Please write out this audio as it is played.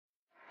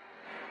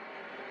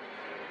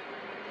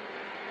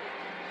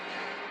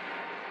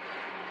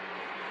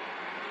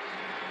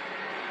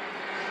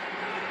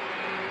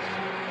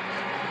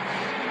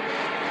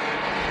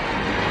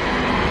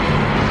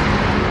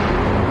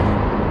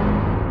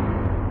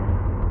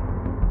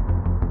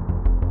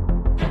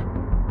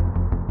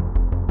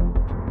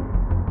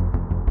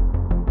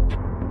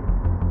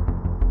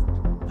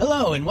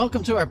Hello, and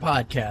welcome to our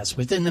podcast,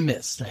 Within the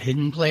Mist, a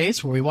hidden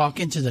place where we walk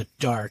into the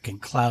dark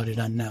and clouded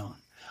unknown.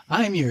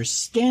 I'm your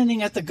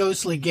standing at the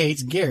ghostly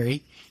gates,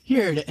 Gary,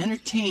 here to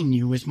entertain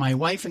you with my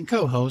wife and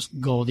co-host,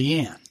 Goldie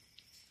Ann.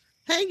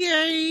 Hey,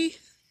 Gary.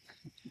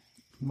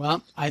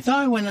 Well, I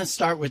thought I wanted to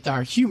start with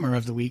our humor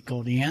of the week,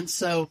 Goldie Ann.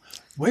 So,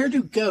 where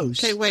do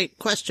ghosts... Okay, wait,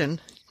 question.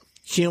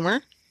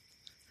 Humor?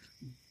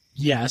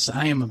 Yes,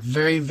 I am a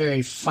very,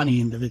 very funny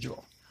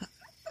individual.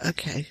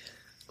 Okay,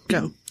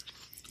 go.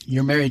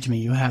 You're married to me,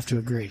 you have to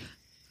agree.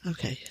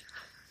 Okay.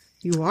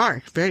 You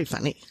are very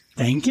funny.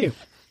 Thank you.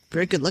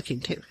 Very good looking,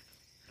 too.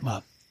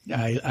 Well,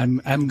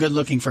 I'm good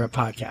looking for a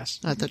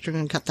podcast. I thought you were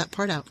going to cut that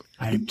part out.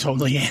 I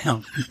totally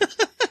am.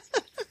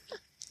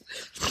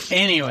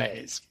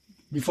 Anyways,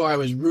 before I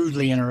was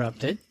rudely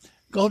interrupted,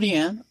 Goldie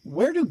Ann,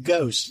 where do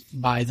ghosts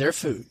buy their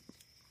food?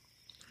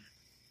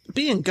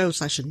 Being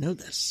ghosts, I should know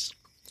this.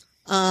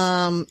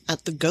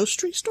 At the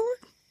ghostry store?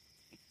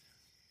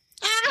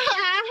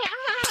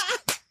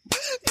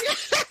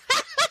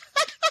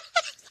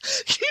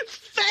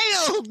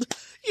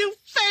 You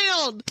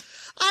failed!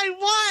 I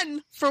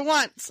won! For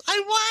once.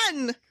 I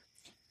won!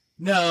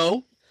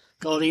 No,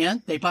 Goldie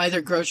Ann, they buy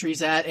their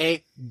groceries at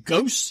a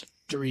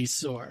ghostery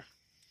store.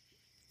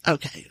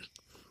 Okay.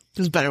 It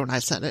was better when I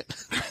said it.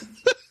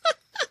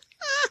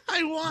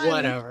 I won.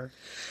 Whatever.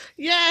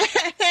 Yay!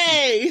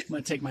 I'm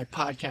going to take my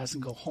podcast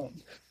and go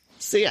home.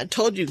 See, I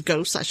told you,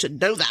 ghosts, I should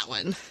know that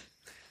one.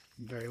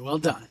 Very well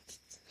done.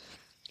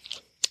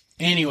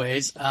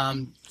 Anyways,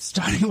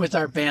 starting with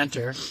our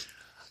banter,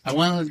 I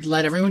want to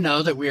let everyone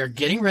know that we are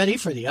getting ready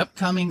for the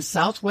upcoming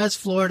Southwest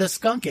Florida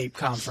Skunk Ape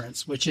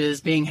Conference, which is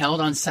being held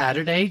on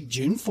Saturday,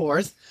 June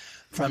 4th,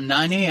 from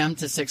 9 a.m.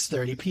 to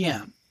 6:30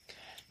 p.m.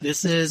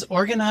 This is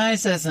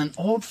organized as an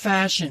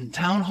old-fashioned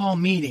town hall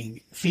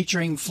meeting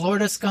featuring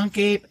Florida skunk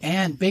ape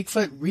and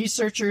Bigfoot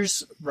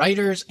researchers,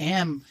 writers,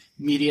 and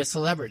media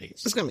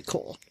celebrities. It's going to be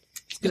cool.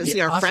 It's going to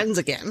see our friends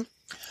again.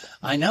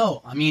 I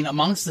know. I mean,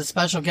 amongst the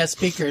special guest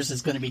speakers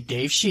is going to be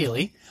Dave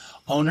Shealy,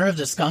 owner of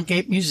the Skunk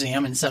Ape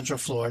Museum in Central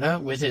Florida,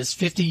 with his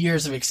 50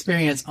 years of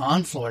experience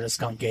on Florida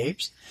skunk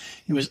apes.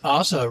 He was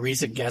also a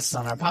recent guest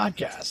on our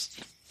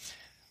podcast.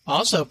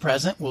 Also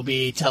present will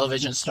be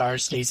television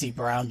stars Stacey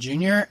Brown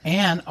Jr.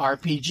 and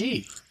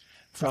RPG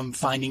from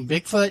Finding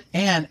Bigfoot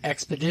and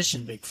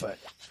Expedition Bigfoot.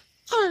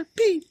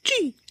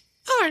 RPG!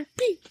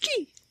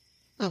 RPG!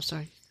 Oh,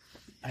 sorry.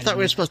 I thought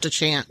we were supposed to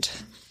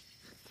chant.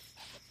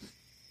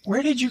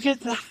 Where did you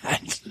get that? I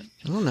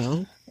don't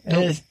know.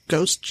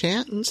 Ghost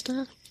chant and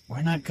stuff?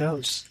 We're not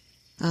ghosts.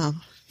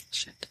 Oh,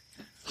 shit.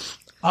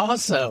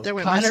 Also, there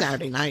went my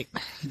Saturday night.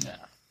 No.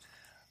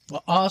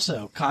 Well,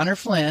 also, Connor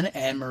Flynn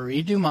and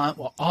Marie Dumont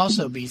will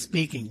also be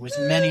speaking with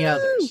many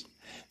others.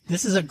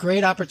 This is a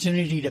great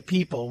opportunity to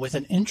people with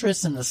an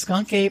interest in the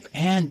skunk ape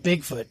and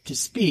Bigfoot to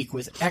speak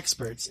with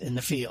experts in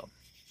the field.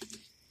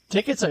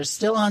 Tickets are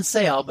still on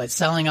sale, but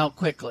selling out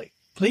quickly.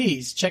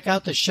 Please check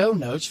out the show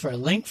notes for a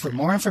link for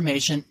more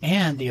information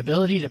and the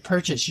ability to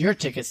purchase your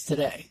tickets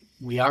today.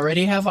 We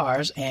already have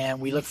ours,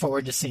 and we look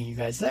forward to seeing you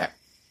guys there.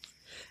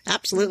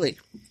 Absolutely.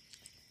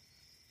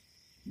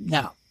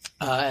 Now,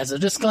 as a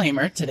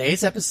disclaimer,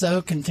 today's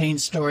episode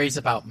contains stories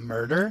about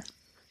murder,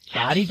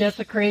 body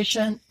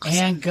desecration,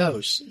 and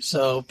ghosts,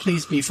 so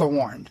please be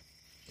forewarned.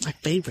 My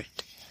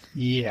favorite.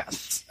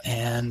 Yes,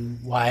 and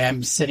why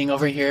I'm sitting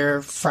over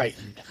here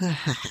frightened.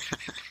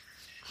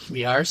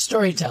 We are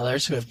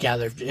storytellers who have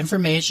gathered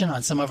information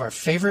on some of our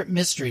favorite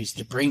mysteries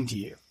to bring to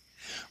you.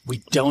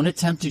 We don't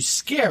attempt to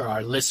scare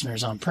our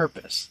listeners on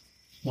purpose.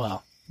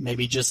 Well,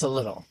 maybe just a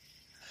little.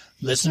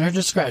 Listener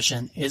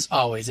discretion is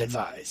always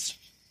advised.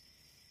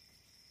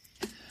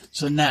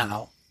 So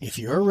now, if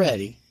you're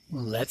ready,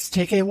 let's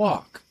take a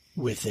walk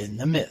within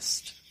the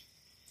mist.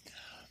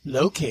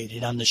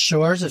 Located on the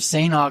shores of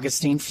St.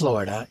 Augustine,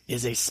 Florida,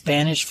 is a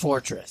Spanish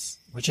fortress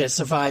which has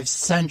survived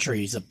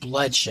centuries of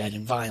bloodshed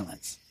and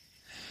violence.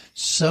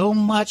 So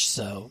much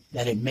so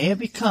that it may have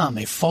become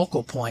a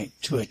focal point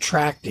to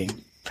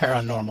attracting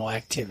paranormal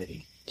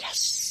activity.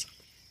 Yes.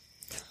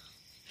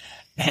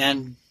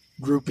 And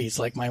groupies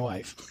like my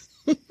wife.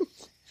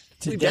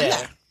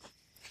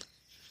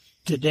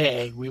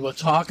 Today, we will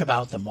talk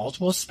about the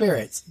multiple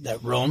spirits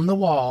that roam the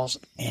walls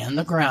and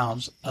the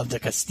grounds of the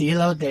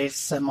Castillo de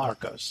San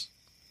Marcos.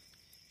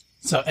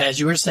 So, as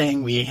you were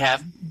saying, we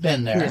have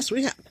been there. Yes,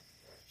 we have.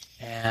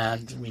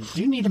 And we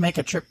do need to make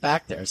a trip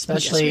back there,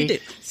 especially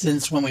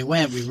since when we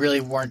went, we really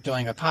weren't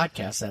doing a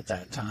podcast at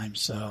that time.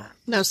 So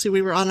no, see,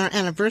 we were on our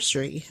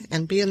anniversary,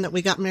 and being that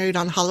we got married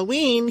on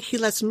Halloween, he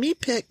lets me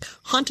pick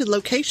haunted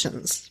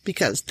locations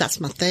because that's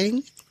my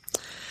thing,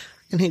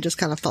 and he just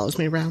kind of follows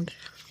me around.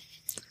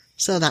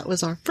 So that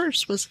was our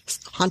first, was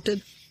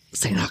haunted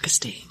St.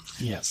 Augustine.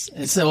 Yes,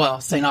 and so well,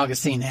 St.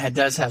 Augustine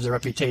does have the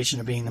reputation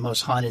of being the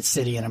most haunted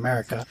city in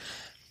America.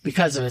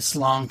 Because of its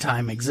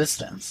long-time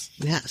existence.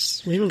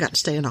 Yes. We even got to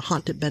stay in a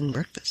haunted bed and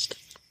breakfast.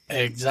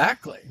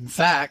 Exactly. In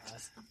fact,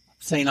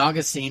 St.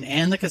 Augustine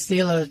and the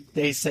Castillo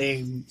de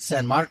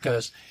San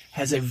Marcos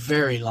has a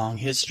very long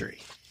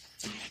history.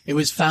 It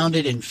was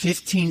founded in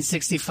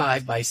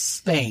 1565 by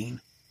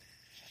Spain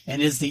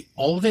and is the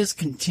oldest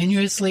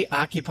continuously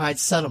occupied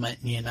settlement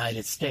in the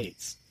United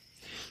States.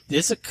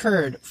 This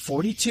occurred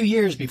 42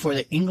 years before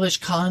the English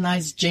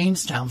colonized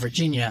Jamestown,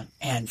 Virginia,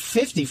 and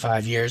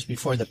 55 years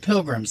before the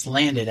Pilgrims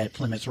landed at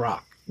Plymouth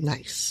Rock.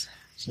 Nice.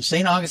 So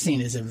St.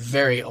 Augustine is a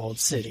very old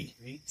city.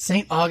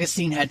 St.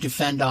 Augustine had to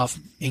fend off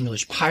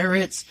English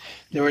pirates.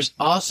 There was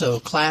also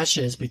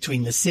clashes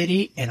between the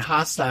city and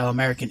hostile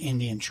American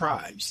Indian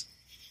tribes.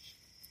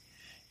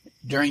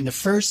 During the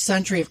first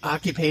century of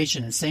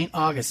occupation in St.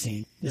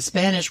 Augustine, the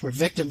Spanish were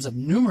victims of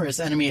numerous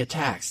enemy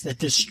attacks that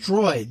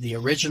destroyed the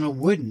original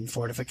wooden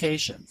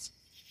fortifications.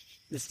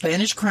 The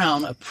Spanish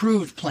crown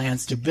approved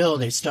plans to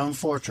build a stone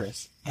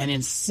fortress, and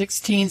in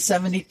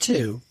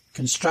 1672,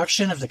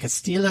 construction of the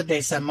Castillo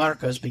de San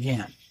Marcos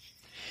began.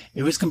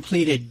 It was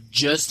completed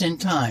just in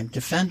time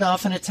to fend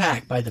off an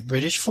attack by the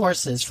British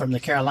forces from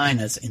the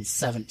Carolinas in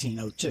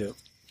 1702.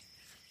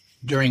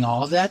 During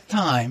all that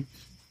time,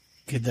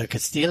 the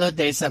Castillo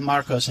de San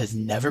Marcos has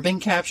never been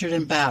captured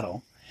in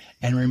battle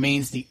and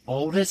remains the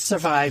oldest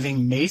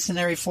surviving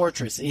masonry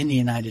fortress in the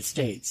United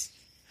States.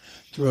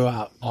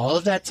 Throughout all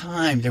of that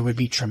time, there would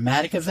be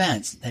traumatic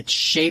events that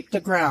shaped the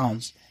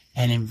grounds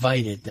and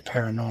invited the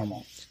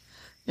paranormal.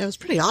 It was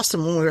pretty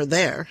awesome when we were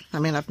there. I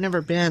mean, I've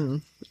never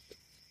been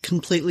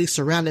completely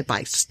surrounded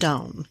by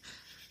stone.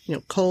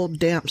 Cold,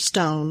 damp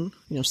stone,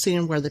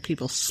 seeing where the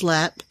people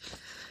slept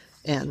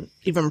and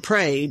even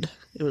prayed.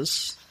 It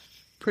was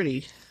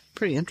pretty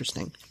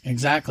interesting.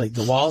 Exactly.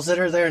 The walls that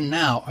are there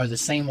now are the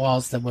same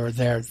walls that were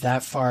there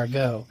that far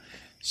ago.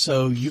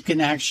 So you can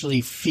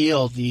actually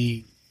feel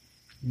the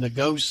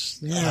ghosts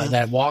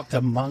that walked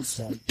amongst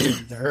them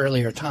in the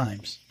earlier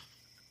times.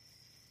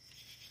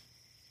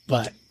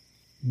 But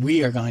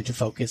we are going to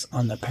focus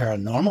on the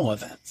paranormal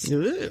events.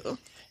 Ooh.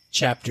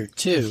 Chapter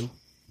 2,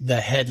 The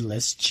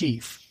Headless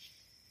Chief.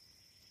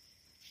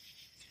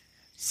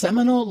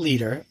 Seminole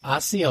leader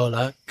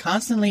Osceola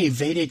constantly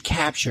evaded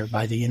capture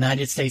by the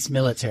United States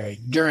military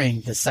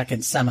during the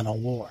Second Seminole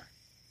War.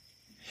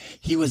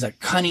 He was a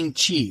cunning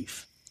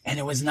chief, and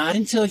it was not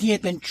until he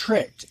had been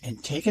tricked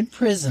and taken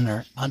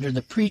prisoner under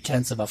the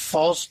pretense of a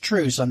false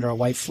truce under a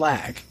white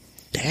flag.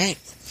 Dang.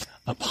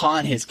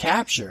 Upon his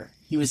capture,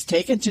 he was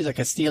taken to the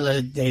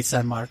Castillo de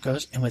San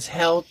Marcos and was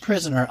held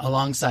prisoner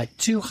alongside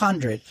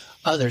 200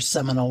 other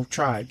Seminole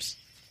tribes.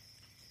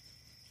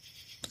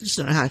 I just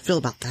don't know how I feel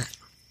about that.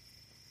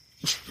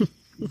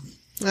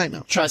 I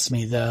know. Trust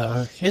me,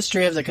 the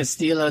history of the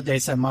Castillo de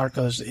San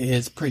Marcos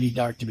is pretty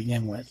dark to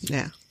begin with.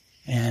 Yeah.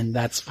 And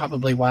that's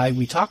probably why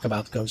we talk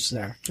about ghosts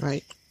there.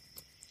 Right.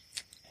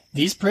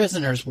 These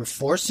prisoners were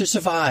forced to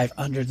survive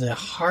under the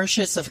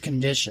harshest of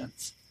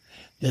conditions.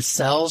 The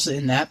cells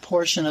in that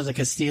portion of the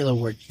Castillo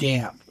were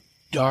damp,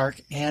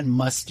 dark, and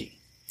musty.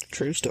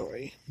 True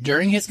story.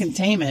 During his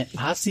containment,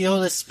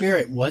 Osceola's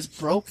spirit was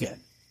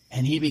broken,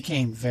 and he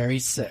became very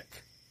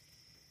sick.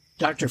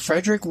 Dr.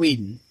 Frederick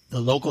Whedon, the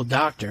local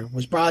doctor,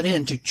 was brought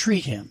in to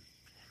treat him,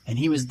 and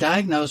he was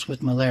diagnosed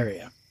with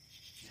malaria.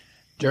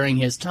 During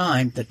his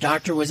time, the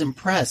doctor was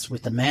impressed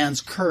with the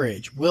man's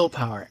courage,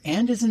 willpower,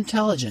 and his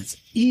intelligence,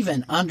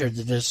 even under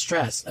the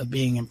distress of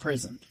being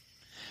imprisoned.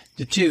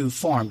 The two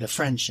formed a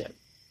friendship.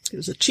 He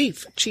was a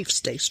chief. Chiefs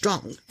stay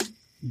strong.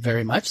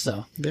 Very much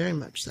so. Very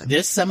much so.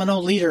 This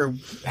Seminole leader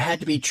had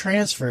to be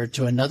transferred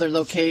to another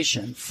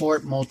location,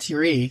 Fort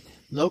Moultrie,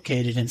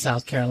 located in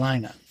South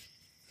Carolina.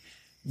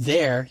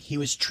 There, he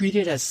was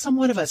treated as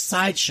somewhat of a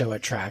sideshow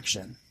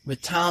attraction,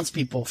 with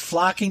townspeople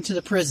flocking to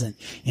the prison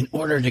in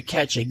order to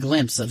catch a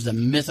glimpse of the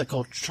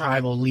mythical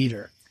tribal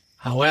leader.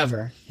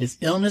 However, his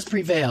illness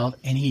prevailed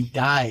and he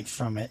died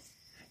from it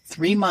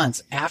 3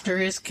 months after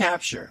his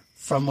capture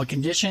from a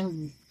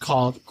condition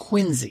called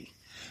quinsy,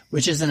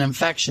 which is an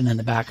infection in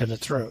the back of the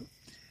throat.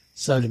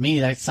 So to me,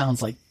 that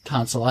sounds like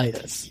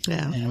tonsillitis.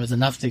 Yeah. And it was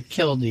enough to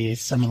kill the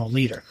Seminole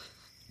leader.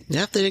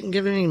 Yeah, if they didn't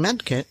give him any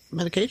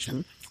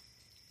medication.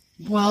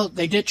 Well,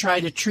 they did try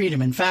to treat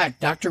him. In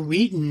fact, Dr.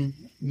 Whedon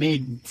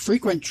made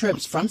frequent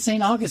trips from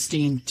St.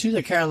 Augustine to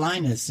the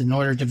Carolinas in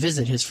order to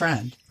visit his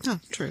friend. Oh,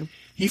 true.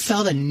 He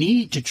felt a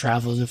need to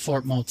travel to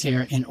Fort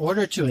Moultrie in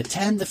order to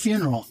attend the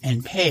funeral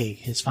and pay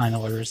his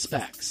final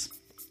respects.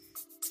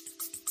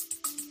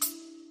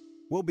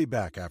 We'll be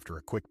back after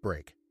a quick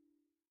break.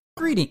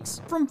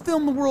 Greetings from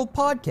Film the World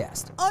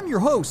Podcast. I'm your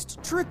host,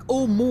 Trick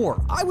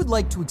O'More. I would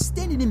like to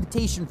extend an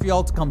invitation for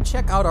y'all to come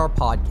check out our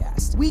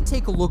podcast. We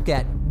take a look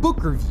at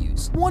book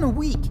reviews, one a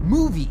week,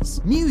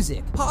 movies,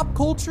 music, pop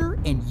culture,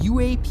 and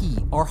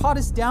UAP. Our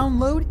hottest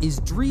download is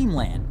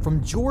Dreamland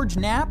from George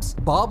Knapp's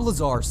Bob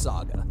Lazar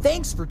saga.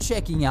 Thanks for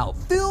checking out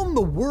Film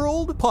the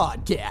World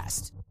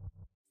Podcast.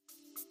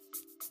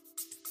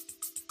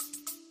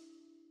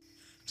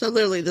 So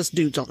literally this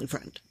dude's only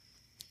friend.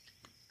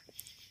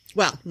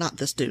 Well, not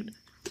this dude.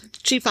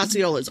 Chief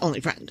Osceola's only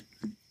friend.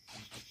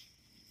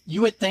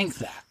 You would think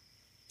that.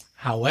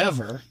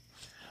 However,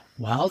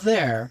 while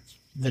there,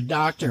 the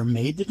doctor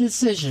made the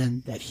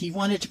decision that he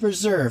wanted to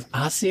preserve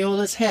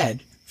Osceola's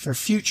head for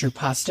future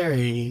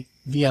posterity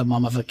via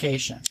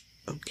mummification.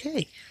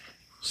 Okay.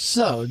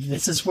 So,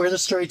 this is where the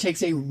story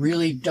takes a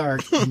really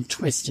dark and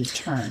twisted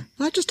turn.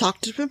 I just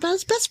talked to him about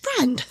his best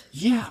friend.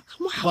 Yeah.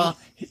 Wow. Well,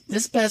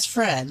 this best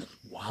friend,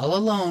 while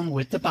alone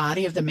with the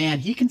body of the man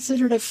he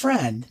considered a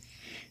friend,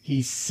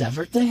 he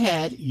severed the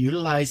head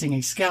utilizing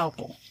a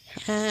scalpel.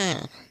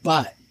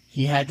 But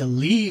he had to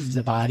leave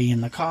the body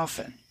in the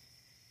coffin.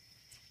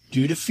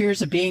 Due to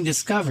fears of being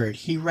discovered,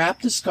 he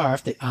wrapped the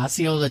scarf that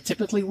Osceola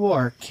typically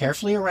wore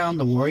carefully around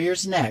the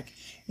warrior's neck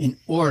in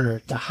order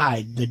to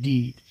hide the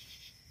deed.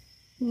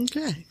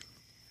 Okay.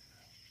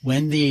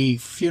 When the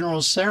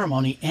funeral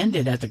ceremony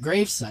ended at the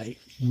gravesite,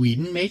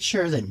 Whedon made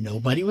sure that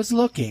nobody was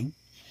looking,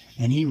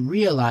 and he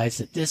realized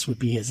that this would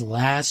be his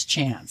last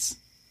chance.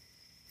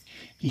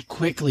 He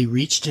quickly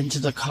reached into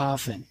the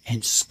coffin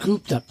and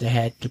scooped up the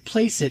head to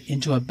place it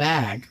into a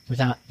bag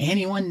without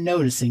anyone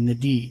noticing the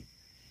deed.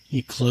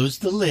 He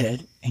closed the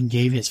lid and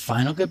gave his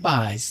final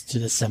goodbyes to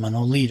the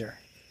Seminole leader,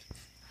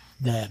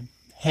 the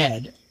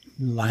head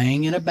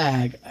lying in a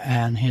bag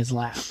on his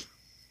lap.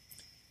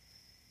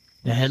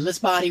 The headless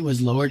body was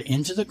lowered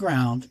into the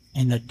ground,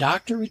 and the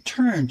doctor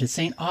returned to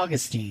St.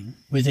 Augustine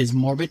with his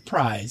morbid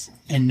prize,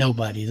 and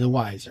nobody the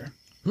wiser.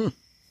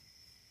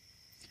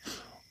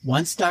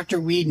 Once Dr.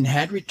 Whedon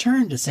had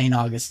returned to St.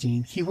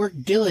 Augustine, he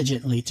worked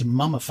diligently to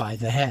mummify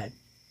the head.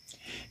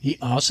 He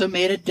also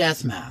made a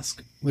death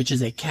mask, which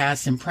is a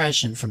cast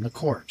impression from the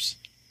corpse.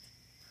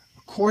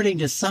 According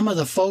to some of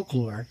the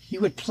folklore, he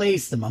would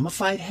place the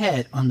mummified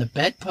head on the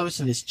bedposts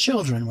of his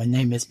children when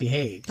they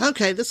misbehaved.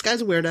 Okay, this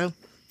guy's a weirdo.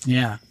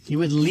 Yeah, he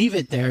would leave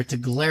it there to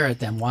glare at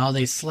them while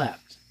they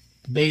slept.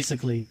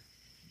 Basically,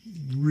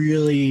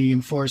 really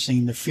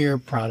enforcing the fear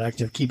product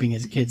of keeping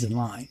his kids in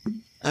line.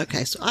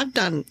 Okay, so I've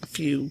done a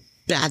few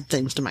bad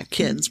things to my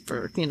kids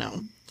for,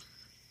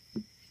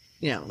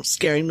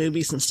 scary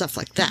movies and stuff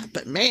like that.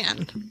 But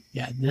man.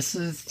 Yeah,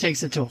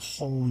 takes it to a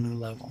whole new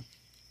level.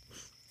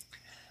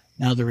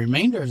 Now, the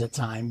remainder of the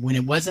time, when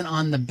it wasn't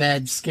on the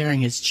bed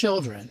scaring his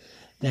children,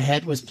 the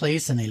head was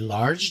placed in a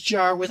large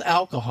jar with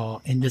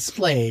alcohol and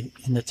displayed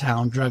in the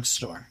town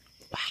drugstore.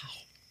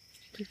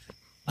 Wow.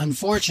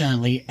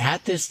 Unfortunately,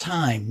 at this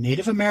time,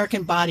 Native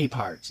American body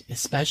parts,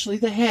 especially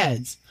the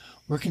heads,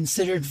 were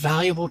considered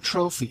valuable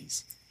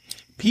trophies.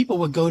 People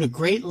would go to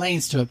great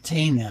lengths to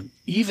obtain them,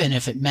 even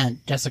if it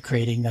meant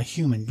desecrating a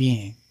human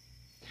being.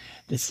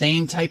 The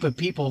same type of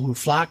people who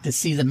flocked to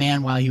see the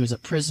man while he was a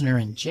prisoner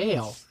in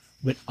jail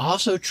would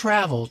also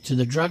travel to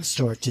the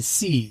drugstore to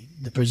see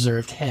the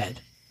preserved head.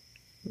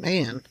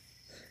 Man.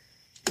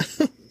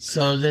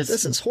 So this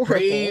is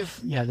horrible.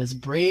 This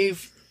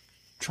brave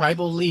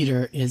tribal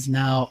leader is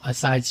now a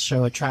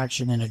sideshow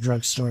attraction in a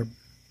drugstore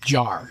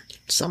jar.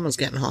 Someone's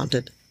getting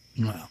haunted.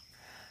 Well,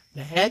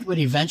 the head would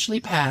eventually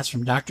pass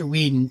from Dr.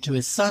 Whedon to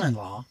his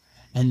son-in-law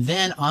and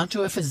then on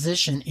to a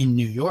physician in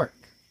New York.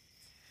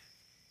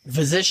 The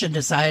physician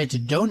decided to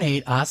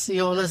donate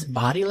Osceola's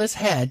bodiless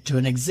head to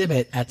an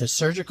exhibit at the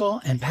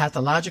Surgical and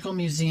Pathological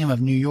Museum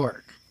of New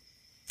York.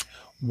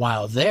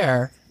 While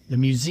there, the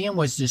museum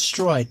was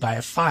destroyed by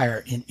a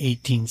fire in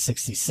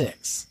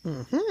 1866.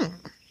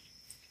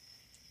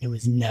 It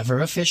was never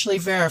officially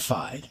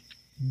verified,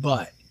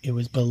 but it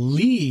was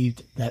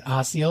believed that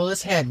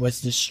Osceola's head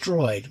was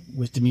destroyed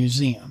with the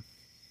museum.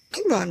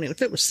 Well, I mean,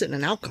 if it was sitting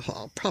in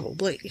alcohol,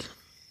 probably.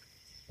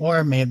 Or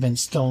it may have been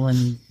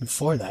stolen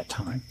before that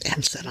time.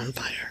 And set on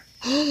fire.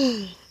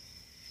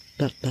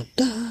 Dun, dun,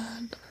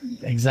 dun.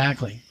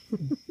 Exactly.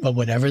 But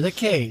whatever the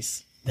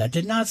case, that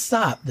did not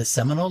stop the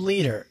Seminole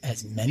leader,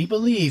 as many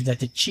believe that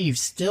the chief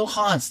still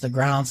haunts the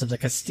grounds of the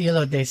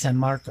Castillo de San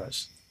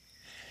Marcos.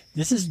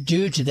 This is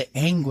due to the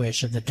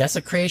anguish of the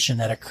desecration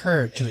that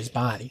occurred to his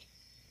body.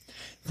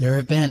 There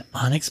have been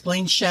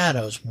unexplained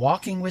shadows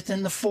walking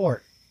within the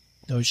fort,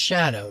 those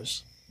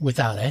shadows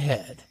without a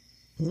head.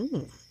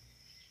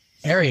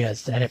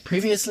 Areas that had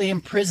previously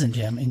imprisoned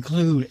him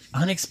include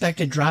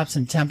unexpected drops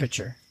in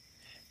temperature,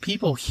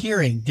 people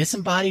hearing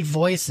disembodied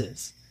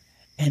voices,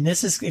 and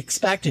this is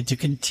expected to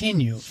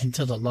continue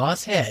until the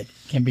lost head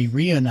can be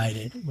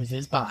reunited with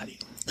his body.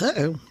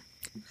 Uh-oh.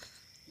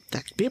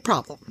 That could be a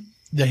problem.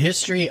 The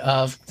history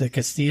of the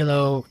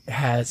Castillo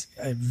has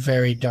a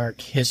very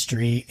dark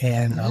history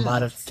and a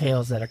lot of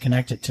tales that are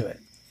connected to it.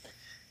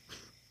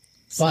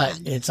 But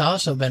it's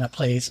also been a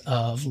place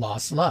of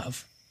lost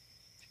love.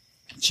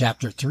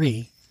 Chapter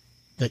 3,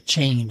 The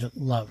Chained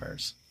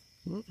Lovers.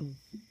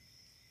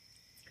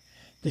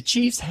 The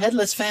chief's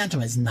headless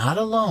phantom is not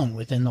alone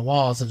within the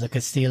walls of the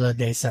Castillo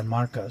de San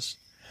Marcos,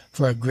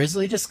 for a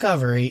grisly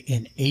discovery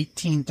in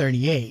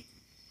 1838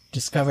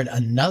 discovered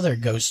another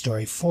ghost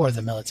story for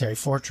the military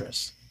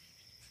fortress.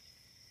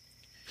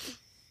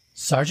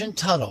 Sergeant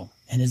Tuttle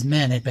and his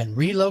men had been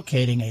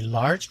relocating a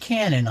large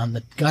cannon on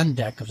the gun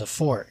deck of the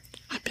fort.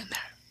 I've been there.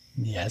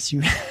 Yes,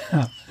 you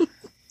have.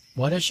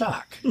 What a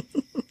shock.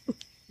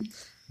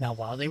 Now,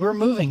 while they were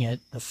moving it,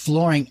 the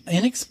flooring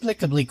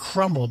inexplicably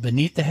crumbled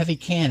beneath the heavy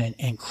cannon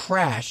and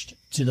crashed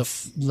to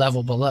the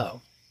level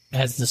below.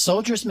 As the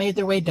soldiers made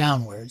their way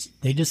downwards,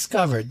 they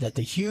discovered that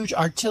the huge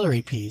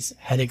artillery piece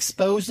had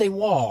exposed a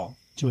wall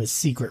to a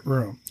secret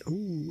room.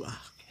 Ooh.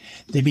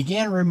 They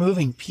began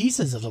removing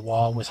pieces of the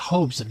wall with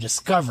hopes of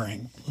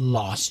discovering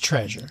lost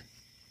treasure.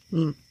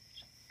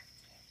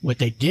 What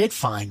they did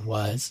find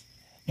was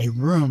a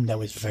room that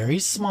was very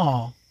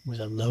small with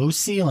a low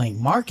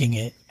ceiling, marking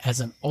it as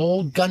an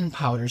old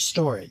gunpowder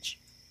storage.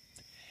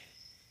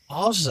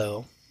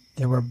 Also,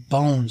 there were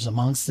bones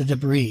amongst the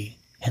debris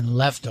and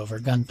leftover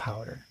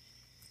gunpowder.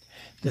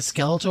 The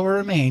skeletal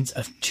remains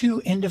of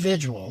 2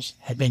 individuals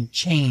had been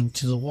chained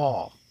to the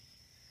wall,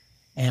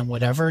 and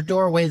whatever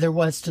doorway there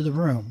was to the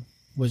room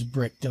was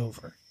bricked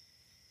over.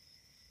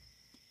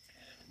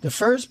 The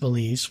first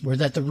beliefs were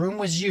that the room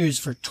was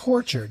used for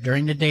torture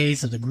during the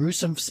days of the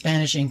gruesome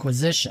Spanish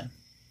Inquisition.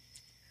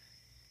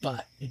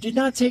 But it did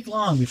not take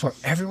long before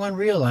everyone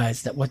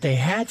realized that what they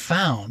had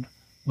found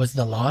was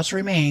the lost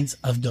remains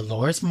of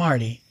Dolores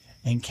Marty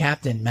and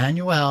Captain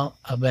Manuel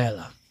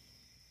Abela.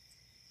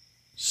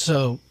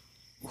 So,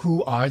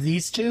 who are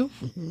these two?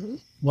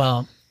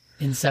 Well,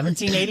 in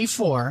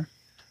 1784,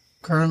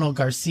 Colonel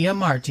Garcia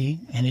Marti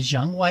and his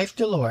young wife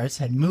Dolores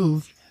had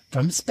moved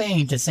from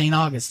Spain to St.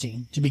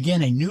 Augustine to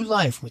begin a new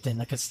life within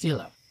the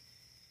Castillo.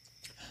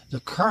 The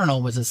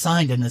colonel was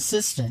assigned an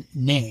assistant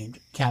named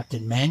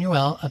Captain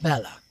Manuel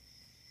Abela.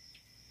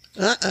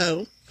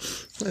 Uh-oh.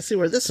 Let's see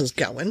where this is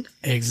going.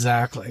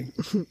 Exactly.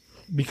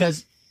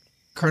 Because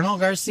Colonel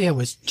Garcia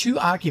was too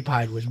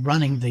occupied with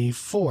running the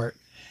fort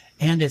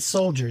and its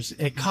soldiers,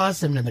 it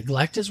caused him to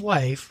neglect his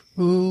wife,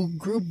 who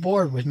grew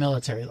bored with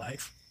military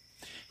life.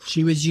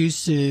 She was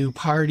used to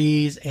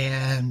parties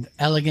and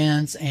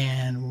elegance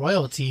and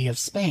royalty of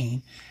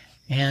Spain,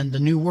 and the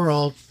New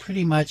World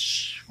pretty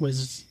much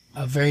was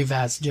a very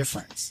vast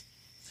difference.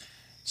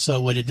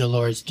 So what did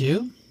Dolores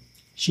do?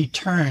 She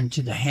turned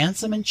to the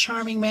handsome and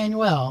charming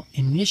Manuel,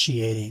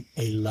 initiating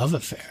a love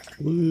affair.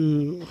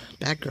 Ooh,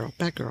 bad girl,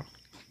 bad girl.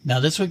 Now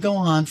this would go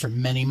on for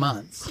many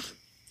months,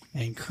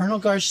 and Colonel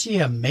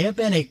Garcia may have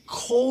been a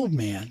cold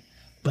man,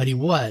 but he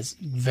was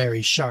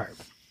very sharp.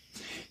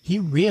 He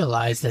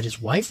realized that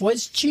his wife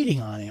was cheating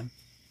on him,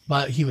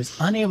 but he was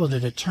unable to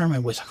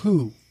determine with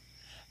who,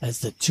 as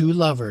the two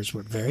lovers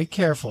were very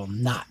careful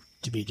not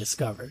to be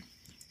discovered.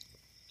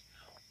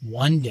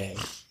 One day,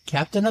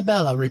 Captain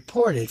Abela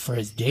reported for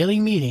his daily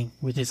meeting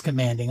with his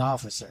commanding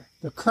officer.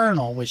 The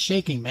colonel was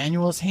shaking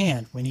Manuel's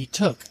hand when he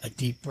took a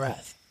deep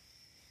breath.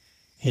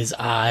 His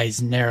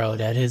eyes narrowed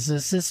at his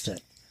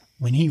assistant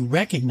when he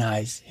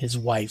recognized his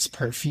wife's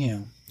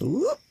perfume.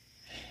 Ooh.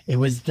 It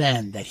was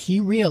then that he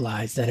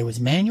realized that it was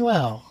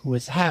Manuel who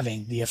was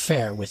having the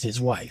affair with his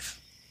wife.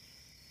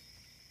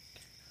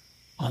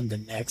 On the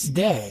next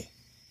day,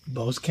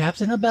 both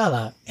Captain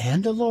Abela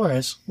and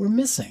Dolores were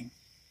missing.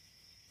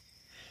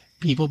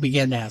 People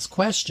began to ask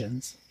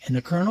questions, and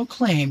the colonel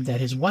claimed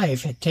that his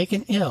wife had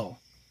taken ill,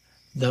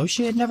 though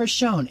she had never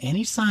shown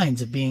any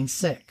signs of being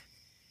sick.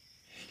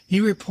 He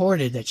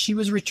reported that she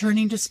was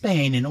returning to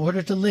Spain in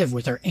order to live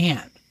with her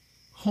aunt,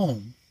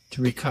 home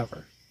to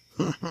recover.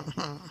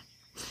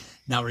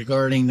 Now,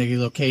 regarding the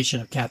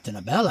location of Captain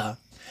Abela,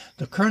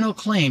 the colonel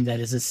claimed that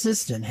his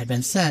assistant had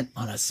been sent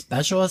on a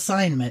special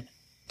assignment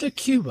to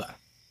Cuba.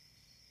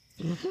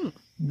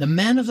 The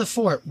men of the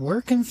fort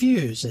were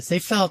confused, as they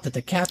felt that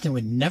the captain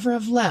would never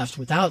have left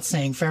without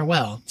saying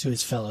farewell to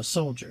his fellow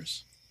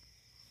soldiers.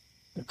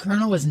 The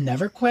colonel was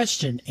never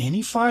questioned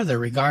any farther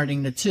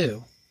regarding the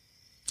two.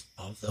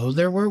 Although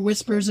there were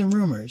whispers and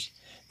rumors,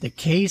 the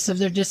case of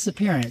their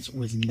disappearance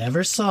was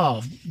never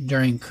solved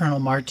during Colonel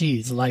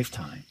Marti's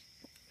lifetime.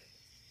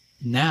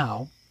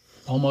 Now,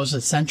 almost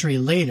a century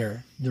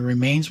later, the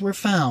remains were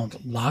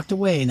found locked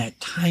away in that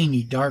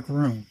tiny dark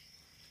room.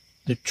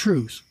 The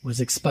truth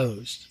was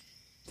exposed.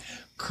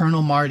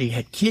 Colonel Marti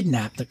had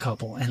kidnapped the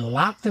couple and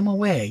locked them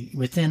away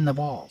within the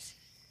walls.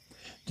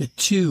 The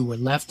two were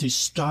left to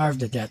starve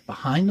to death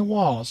behind the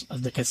walls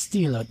of the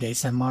Castillo de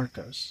San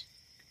Marcos.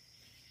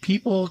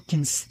 People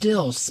can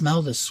still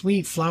smell the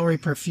sweet flowery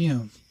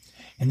perfume,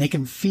 and they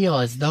can feel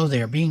as though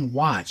they are being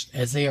watched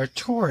as they are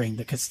touring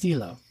the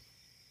Castillo.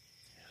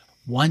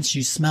 Once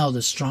you smell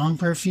the strong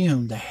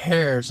perfume, the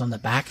hairs on the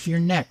back of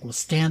your neck will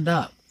stand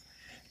up,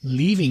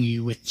 leaving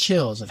you with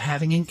chills of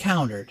having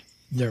encountered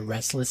their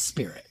restless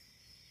spirit.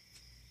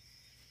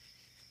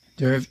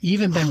 There have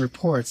even been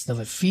reports of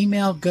a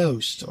female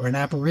ghost or an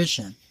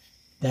apparition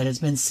that has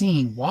been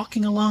seen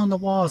walking along the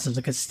walls of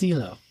the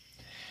Castillo,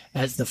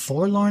 as the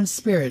forlorn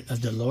spirit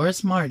of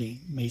Dolores Marti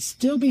may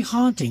still be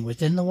haunting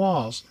within the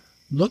walls,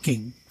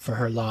 looking for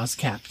her lost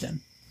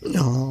captain.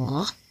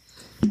 Aww.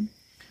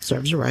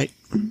 Serves you right.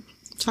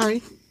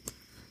 Sorry.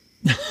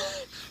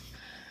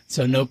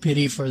 So no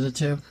pity for the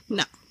two?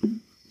 No.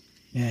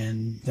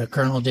 And the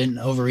colonel didn't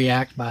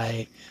overreact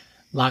by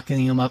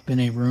locking them up in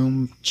a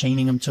room,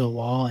 chaining them to a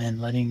wall,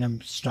 and letting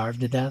them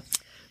starve to death?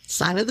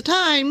 Sign of the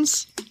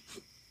times.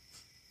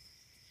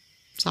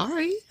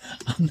 Sorry.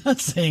 I'm not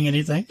saying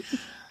anything.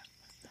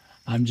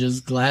 I'm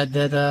just glad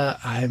that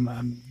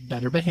I'm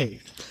better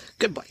behaved.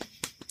 Good boy.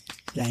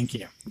 Thank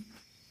you.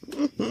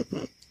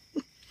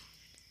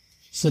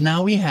 So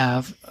now we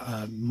have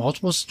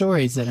multiple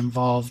stories that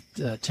involve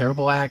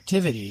terrible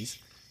activities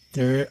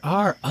There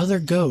are other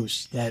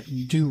ghosts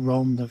that do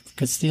roam the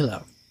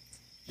Castillo.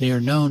 They are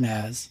known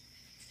as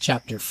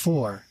Chapter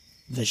 4,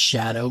 the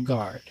Shadow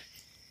Guard.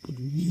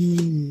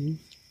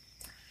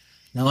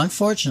 Now,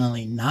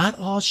 unfortunately, not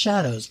all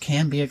shadows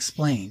can be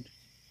explained.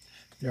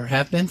 There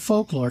have been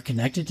folklore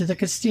connected to the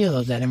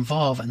Castillo that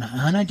involve an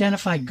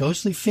unidentified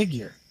ghostly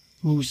figure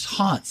who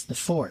haunts the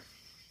fort.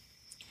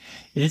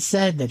 It is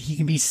said that he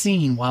can be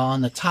seen while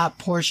on the top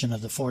portion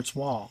of the fort's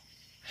wall.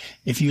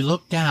 If you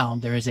look down,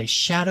 there is a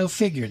shadow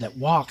figure that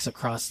walks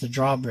across the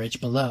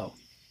drawbridge below.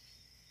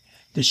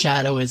 The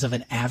shadow is of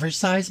an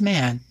average-sized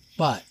man,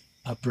 but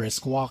a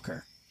brisk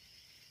walker.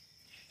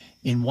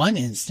 In one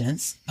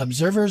instance,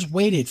 observers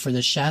waited for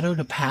the shadow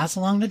to pass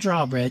along the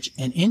drawbridge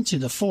and into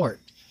the fort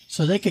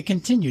so they could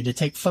continue to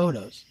take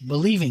photos,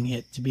 believing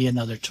it to be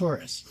another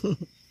tourist.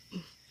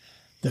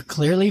 The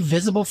clearly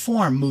visible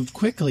form moved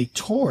quickly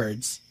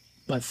towards,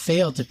 but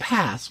failed to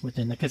pass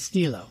within the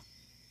Castillo.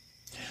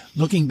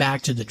 Looking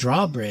back to the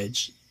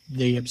drawbridge,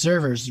 the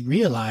observers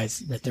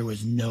realized that there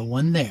was no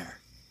one there.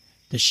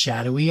 The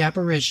shadowy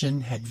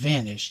apparition had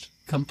vanished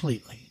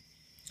completely.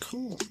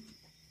 Cool.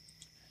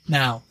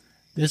 Now,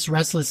 this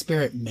restless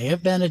spirit may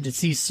have been a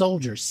deceased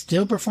soldier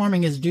still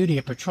performing his duty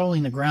of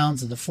patrolling the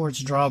grounds of the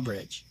fort's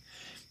drawbridge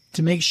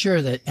to make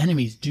sure that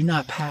enemies do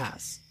not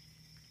pass.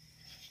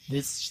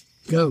 This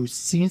ghost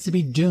seems to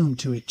be doomed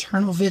to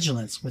eternal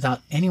vigilance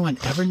without anyone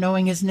ever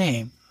knowing his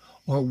name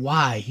or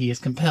why he is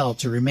compelled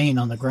to remain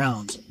on the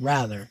grounds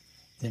rather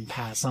than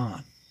pass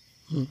on.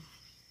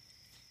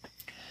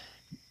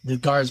 The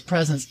guard's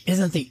presence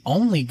isn't the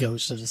only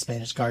ghost of the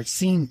Spanish Guard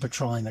seen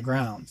patrolling the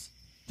grounds.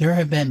 There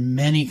have been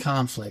many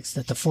conflicts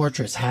that the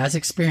fortress has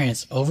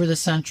experienced over the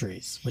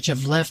centuries, which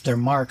have left their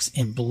marks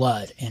in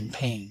blood and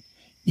pain.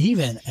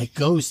 Even a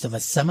ghost of a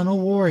Seminole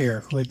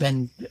warrior who had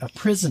been a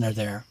prisoner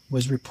there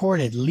was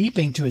reported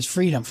leaping to his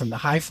freedom from the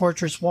high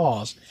fortress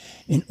walls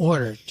in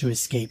order to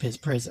escape his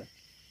prison.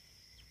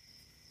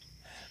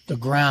 The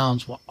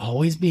grounds will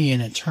always be an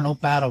eternal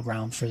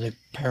battleground for the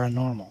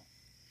paranormal.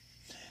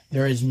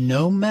 There is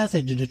no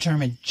method to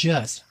determine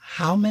just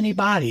how many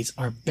bodies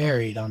are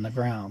buried on the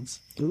grounds.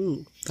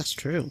 Ooh, that's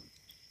true.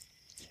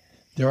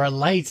 There are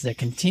lights that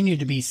continue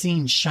to be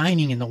seen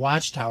shining in the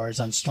watchtowers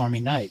on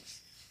stormy nights.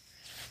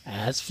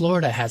 As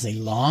Florida has a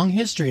long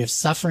history of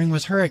suffering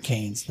with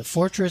hurricanes, the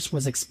fortress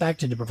was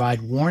expected to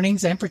provide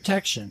warnings and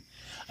protection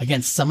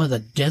against some of the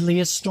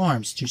deadliest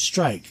storms to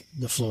strike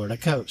the Florida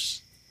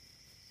coast.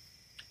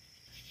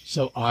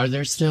 So are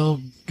there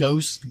still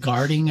ghosts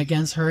guarding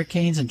against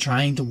hurricanes and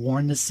trying to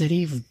warn the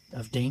city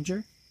of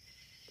danger?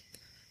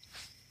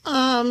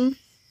 That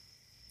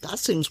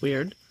seems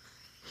weird.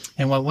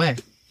 In what way?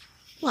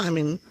 Well, I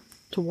mean,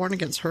 to warn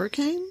against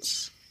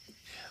hurricanes?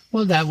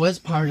 Well, that was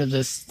part of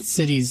the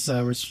city's,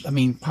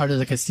 part of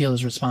the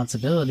Castillo's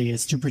responsibility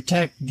is to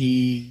protect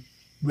the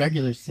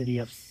regular city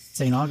of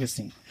St.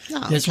 Augustine.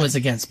 Oh, This okay. was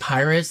against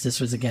pirates, this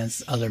was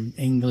against other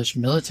English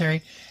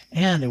military,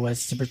 and it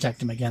was to protect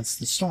them against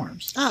the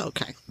storms. Oh,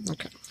 okay.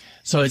 Okay.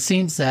 So it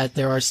seems that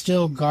there are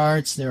still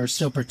guards, there are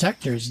still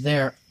protectors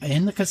there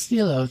in the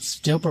Castillo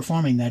still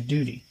performing that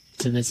duty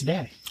to this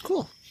day.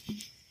 Cool.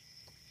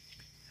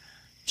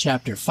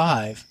 Chapter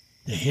 5,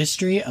 The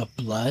History of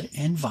Blood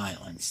and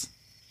Violence.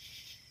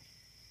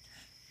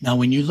 Now,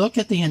 when you look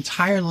at the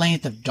entire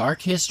length of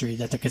dark history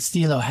that the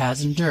Castillo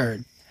has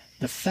endured,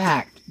 the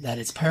fact that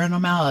its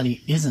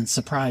paranormality isn't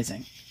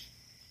surprising.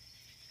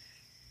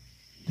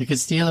 The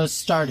Castillo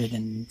started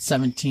in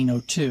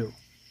 1702,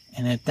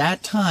 and at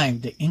that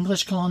time the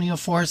English colonial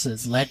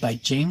forces led by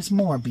James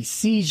Moore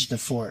besieged the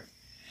fort.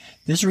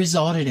 This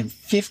resulted in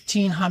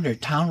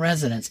 1,500 town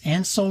residents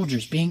and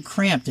soldiers being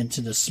cramped into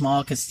the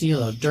small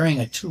Castillo during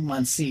a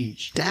 2-month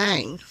siege.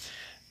 Dang.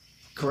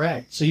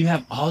 Correct. So you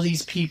have all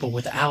these people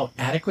without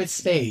adequate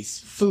space,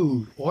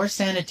 food, or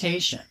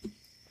sanitation.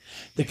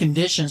 The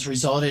conditions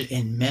resulted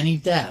in many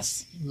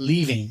deaths,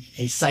 leaving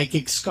a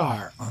psychic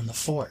scar on the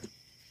fort.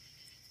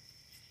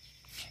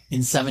 In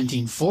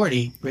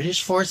 1740,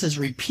 British forces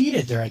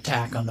repeated their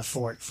attack on the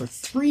fort for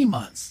 3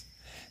 months.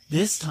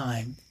 This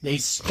time, they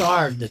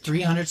starved the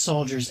 300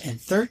 soldiers and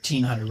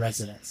 1,300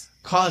 residents,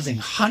 causing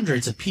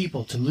hundreds of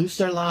people to lose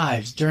their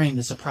lives during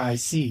the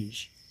surprise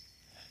siege.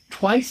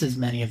 Twice as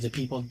many of the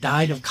people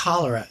died of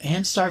cholera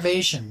and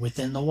starvation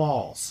within the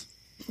walls.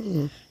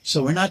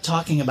 So we're not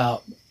talking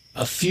about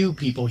a few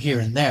people here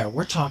and there.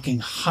 We're talking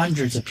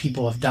hundreds of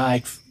people have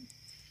died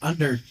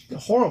under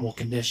horrible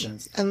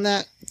conditions. And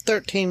that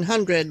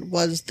 1,300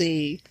 was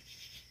the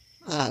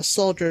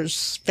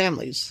soldiers'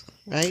 families,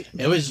 right?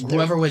 It was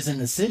whoever was in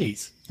the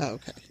cities. Oh,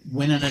 okay.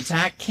 When an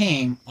attack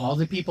came, all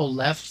the people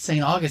left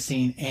St.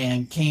 Augustine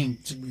and came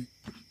to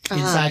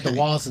inside the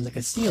walls of the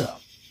Castillo,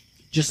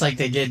 just like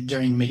they did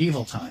during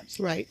medieval times.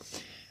 Right.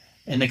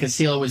 And the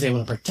Castillo was able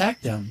to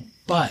protect them,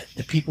 but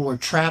the people were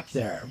trapped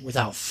there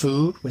without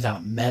food,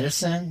 without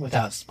medicine,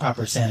 without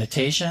proper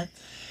sanitation.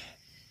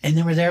 And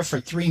they were there for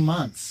 3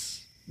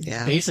 months,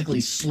 Yeah.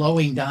 basically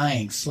slowly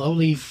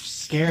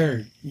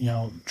scared,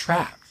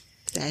 trapped.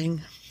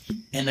 Dang.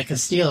 And the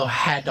Castillo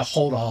had to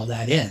hold all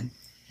that in,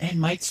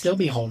 and might still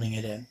be holding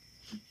it in.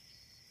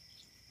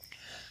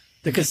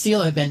 The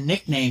Castillo had been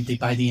nicknamed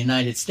by the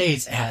United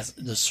States as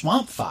the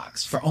Swamp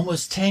Fox for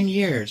almost 10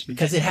 years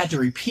because it had to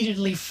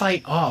repeatedly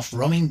fight off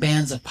roaming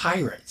bands of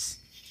pirates.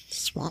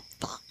 Swamp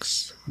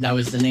Fox. That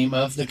was the name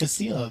of the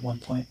Castillo at one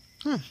point.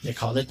 They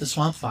called it the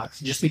Swamp Fox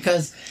just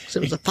because So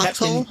it was a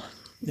foxhole?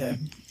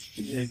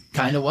 It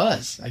kind of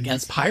was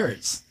against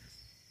pirates.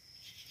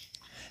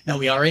 Now,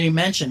 we already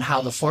mentioned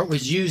how the fort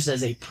was used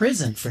as a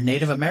prison for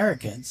Native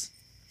Americans.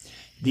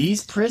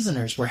 These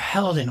prisoners were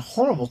held in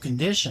horrible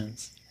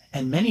conditions,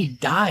 and many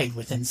died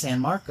within San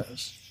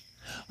Marcos.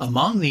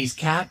 Among these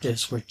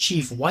captives were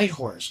Chief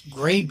Whitehorse,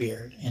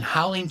 Graybeard, and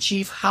Howling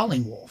Chief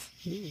Howling Wolf.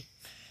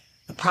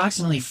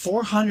 Approximately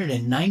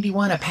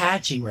 491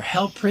 Apache were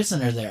held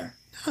prisoner there,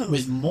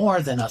 with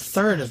more than a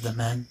third of the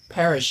men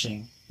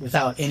perishing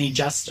without any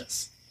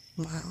justice.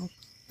 Wow,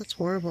 that's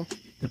horrible.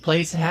 The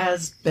place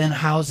has been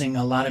housing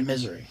a lot of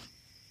misery.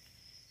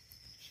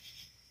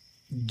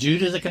 Due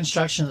to the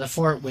construction of the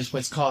fort with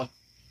what's called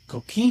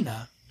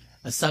coquina,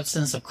 a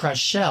substance of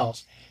crushed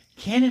shells,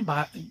 Due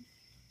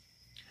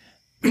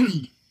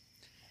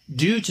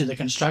to the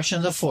construction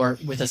of the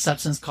fort with a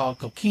substance called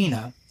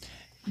coquina,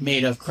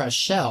 made of crushed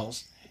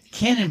shells,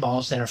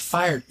 cannonballs that are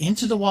fired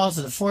into the walls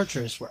of the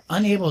fortress were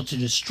unable to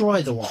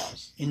destroy the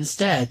walls.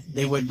 Instead,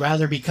 they would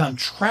rather become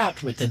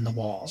trapped within the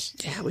walls.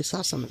 Yeah, we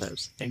saw some of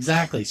those.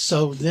 Exactly.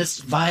 So this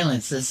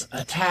violence, this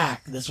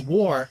attack, this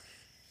war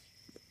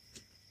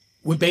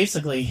would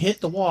basically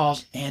hit the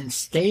walls and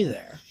stay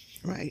there.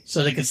 Right,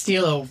 So the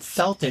Castillo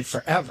felt it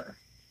forever.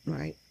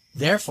 right.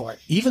 Therefore,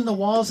 even the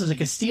walls of the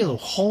Castillo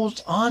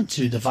hold on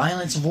to the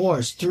violence of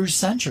wars through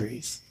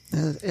centuries.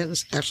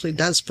 Actually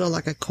does feel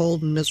like a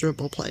cold and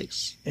miserable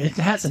place. It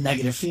has a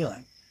negative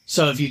feeling.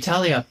 So if you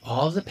tally up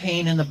all of the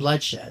pain and the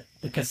bloodshed,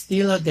 the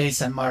Castillo de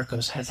San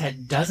Marcos has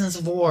had dozens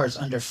of wars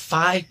under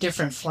 5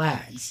 different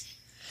flags.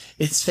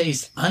 It's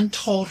faced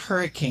untold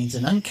hurricanes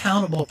and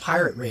uncountable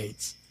pirate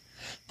raids.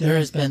 There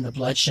has been the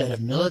bloodshed of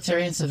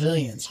military and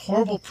civilians,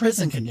 horrible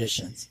prison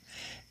conditions,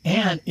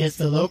 and is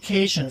the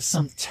location of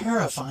some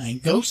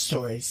terrifying ghost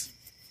stories.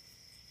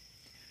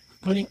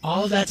 Putting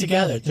all of that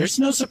together, there's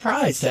no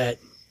surprise that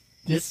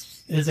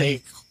this is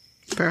a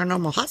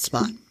Paranormal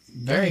hotspot.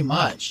 very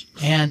much,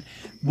 and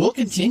will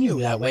continue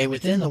that way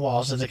within the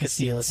walls of the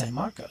Castillo de San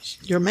Marcos.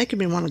 You're making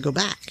me want to go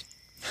back.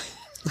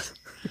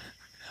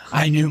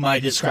 I knew my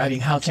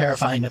describing how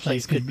terrifying the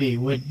place could be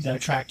would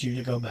attract you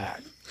to go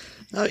back.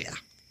 Oh, yeah.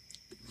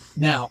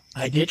 Now,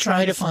 I did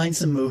try to find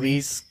some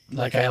movies,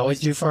 like I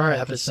always do for our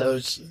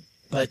episodes,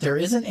 but there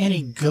isn't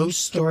any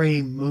ghost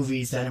story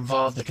movies that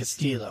involve the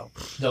Castillo,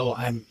 though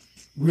I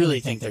really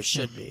think there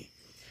should be.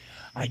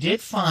 I did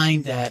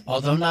find that,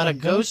 although not a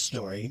ghost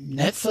story,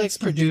 Netflix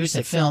produced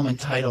a film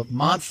entitled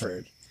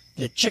Montford,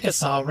 the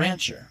Chickasaw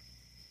Rancher.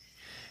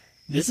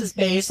 This is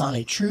based on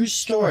a true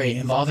story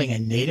involving a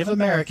Native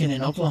American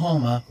in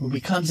Oklahoma who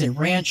becomes a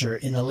rancher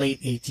in the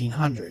late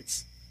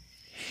 1800s.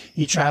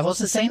 He travels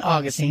to St.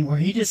 Augustine, where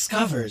he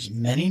discovers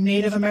many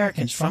Native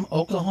Americans from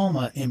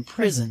Oklahoma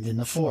imprisoned in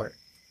the fort.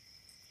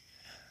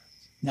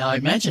 Now, I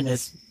mention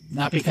this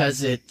not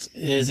because it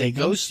is a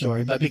ghost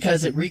story, but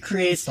because it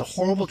recreates the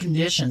horrible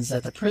conditions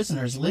that the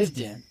prisoners lived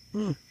in.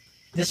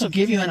 This will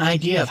give you an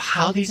idea of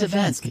how these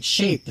events could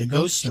shape the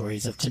ghost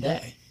stories of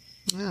today.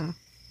 Yeah.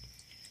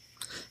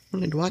 I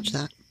need to watch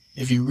that.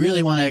 If you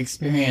really want to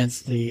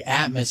experience the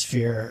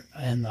atmosphere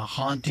and the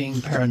haunting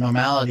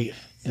paranormality,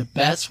 the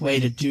best way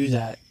to do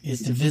that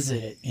is to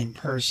visit it in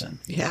person.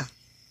 Yeah.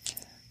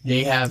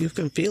 They have You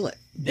can feel it.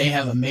 They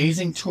have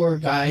amazing tour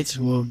guides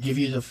who will give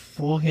you the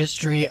full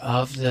history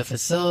of the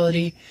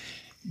facility.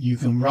 You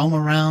can roam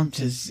around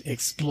to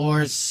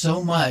explore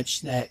so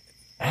much that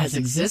has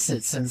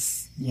existed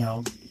since,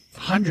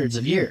 hundreds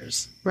of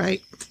years.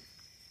 Right.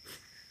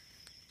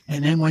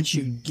 And then once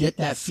you get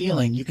that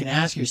feeling, you can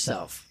ask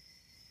yourself,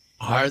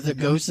 are the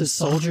ghosts of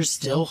soldiers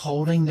still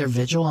holding their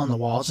vigil on the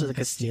walls of the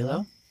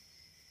Castillo?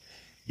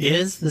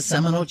 Is the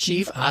Seminole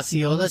chief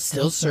Osceola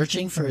still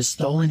searching for his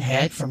stolen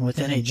head from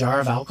within a jar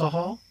of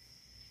alcohol?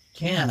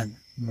 Can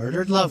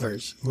murdered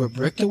lovers who are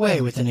bricked away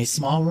within a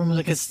small room of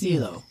the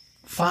Castillo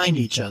find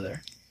each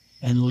other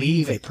and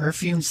leave a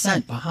perfumed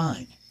scent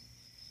behind?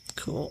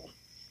 Cool.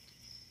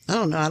 I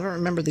don't know. I don't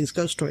remember these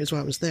ghost stories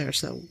while I was there,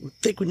 so I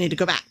think we need to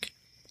go back.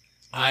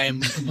 I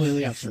am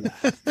completely up for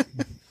that.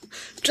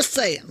 Just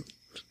saying.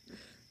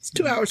 It's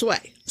 2 hours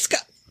away. Let's go.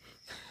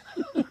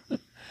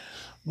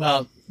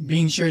 Well,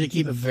 being sure to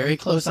keep a very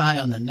close eye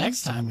on the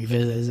next time we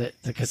visit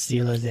the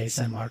Castillo de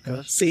San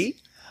Marcos. See?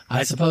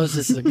 I suppose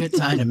this is a good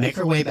time to make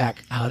our way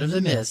back out of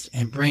the mist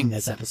and bring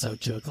this episode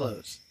to a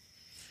close.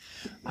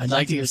 I'd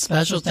like to give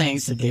special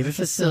thanks to David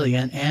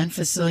Facilian and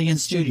Facilian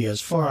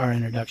Studios for our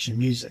introduction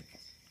music.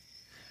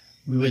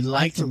 We would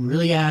like to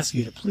really ask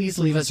you to please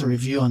leave us a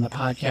review on the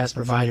podcast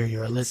provider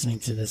you are listening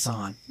to this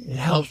on. It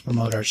helps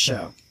promote our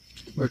show.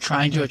 We're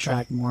trying to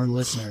attract more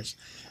listeners,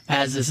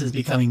 as this is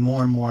becoming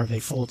more and more of a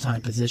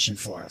full-time position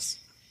for us.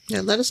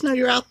 Yeah, let us know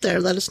you're out there.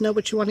 Let us know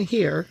what you want to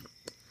hear,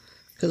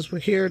 because we're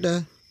here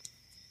to,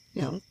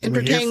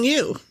 entertain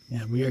you.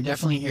 Yeah, we are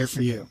definitely here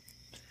for you.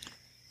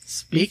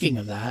 Speaking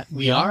of that,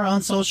 we are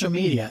on social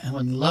media and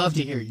would love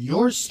to hear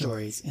your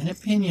stories and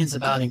opinions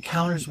about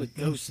encounters with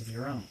ghosts of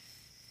your own.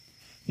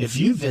 If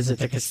you visit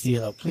the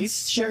Castillo,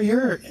 please share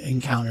your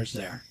encounters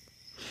there.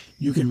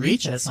 You can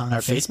reach us on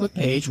our Facebook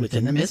page,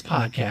 Within the Mist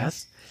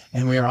Podcast,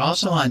 and we are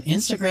also on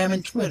Instagram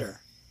and Twitter.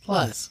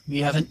 Plus,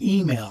 we have an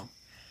email,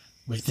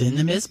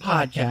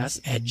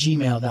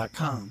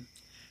 withinthemistpodcast@gmail.com.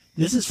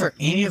 This is for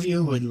any of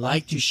you who would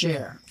like to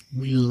share.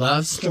 We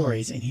love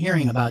stories and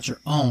hearing about your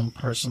own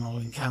personal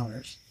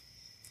encounters.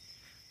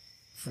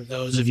 For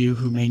those of you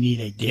who may need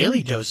a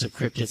daily dose of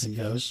cryptids and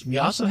ghosts, we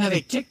also have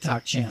a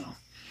TikTok channel,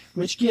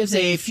 which gives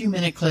a few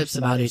minute clips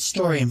about a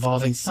story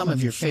involving some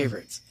of your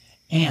favorites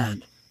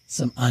and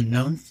some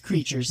unknown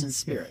creatures and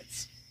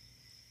spirits.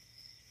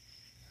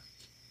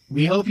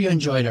 We hope you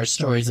enjoyed our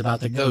stories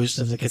about the ghosts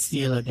of the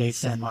Castillo de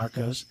San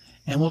Marcos,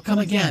 and will come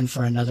again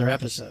for another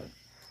episode.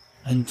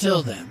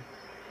 Until then,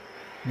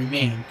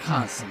 remain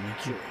constantly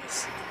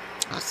curious.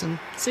 Awesome.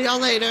 See y'all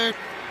later.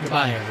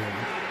 Goodbye,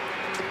 everyone.